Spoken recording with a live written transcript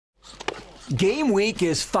Game week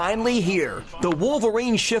is finally here. The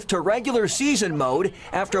Wolverines shift to regular season mode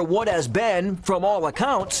after what has been, from all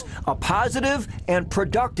accounts, a positive and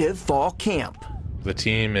productive fall camp. The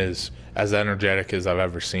team is as energetic as I've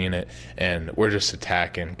ever seen it, and we're just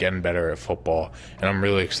attacking, getting better at football, and I'm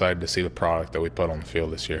really excited to see the product that we put on the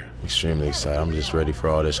field this year. Extremely excited. I'm just ready for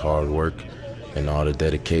all this hard work and all the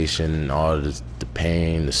dedication, all the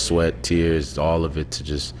pain, the sweat, tears, all of it to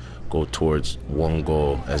just go towards one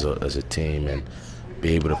goal as a team and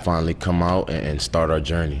be able to finally come out and start our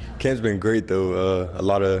journey. Camp's been great though. A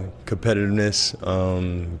lot of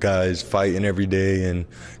competitiveness, guys fighting every day and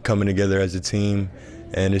coming together as a team,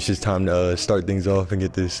 and it's just time to start things off and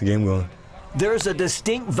get this game going. There's a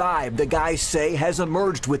distinct vibe the guys say has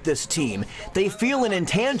emerged with this team. They feel an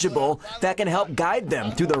intangible that can help guide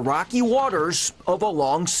them through the rocky waters of a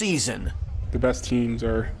long season. The best teams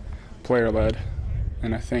are player-led,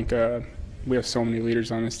 and I think we have so many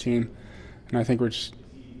leaders on this team, and I think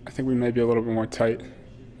we may be a little bit more tight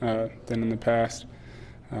than in the past.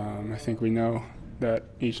 I think we know that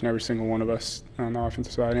each and every single one of us on the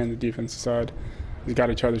offensive side and the defensive side has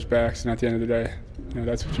got each other's backs, and at the end of the day,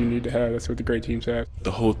 that's what you need to have. That's what the great teams have.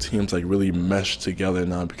 The whole team's like really meshed together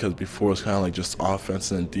now, because before it was kind of like just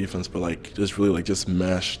offense and defense, but like just really like just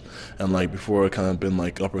meshed. And like before it kind of been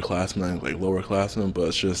like upperclassmen and like lowerclassmen, but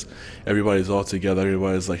it's just everybody's all together.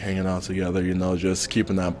 Everybody's like hanging out together, just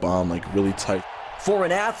keeping that bond like really tight. For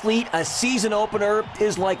an athlete, a season opener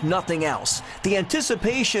is like nothing else. The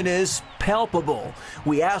anticipation is palpable.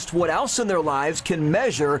 We asked what else in their lives can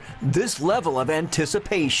measure this level of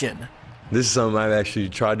anticipation. This is something I've actually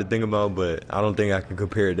tried to think about, but I don't think I can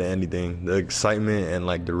compare it to anything. The excitement and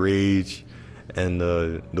like the rage and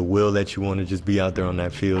the will that you want to just be out there on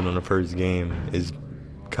that field on the first game is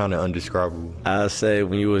kind of undescribable. I'd say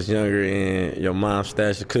when you was younger and your mom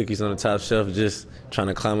stashed the cookies on the top shelf, just trying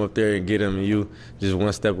to climb up there and get them, and you just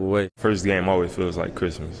one step away. First game always feels like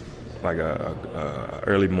Christmas, like a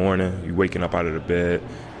early morning, you waking up out of the bed,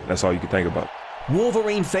 that's all you can think about.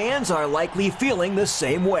 Wolverine fans are likely feeling the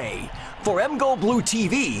same way. For MGO Blue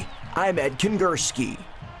TV, I'm Ed Kongursky.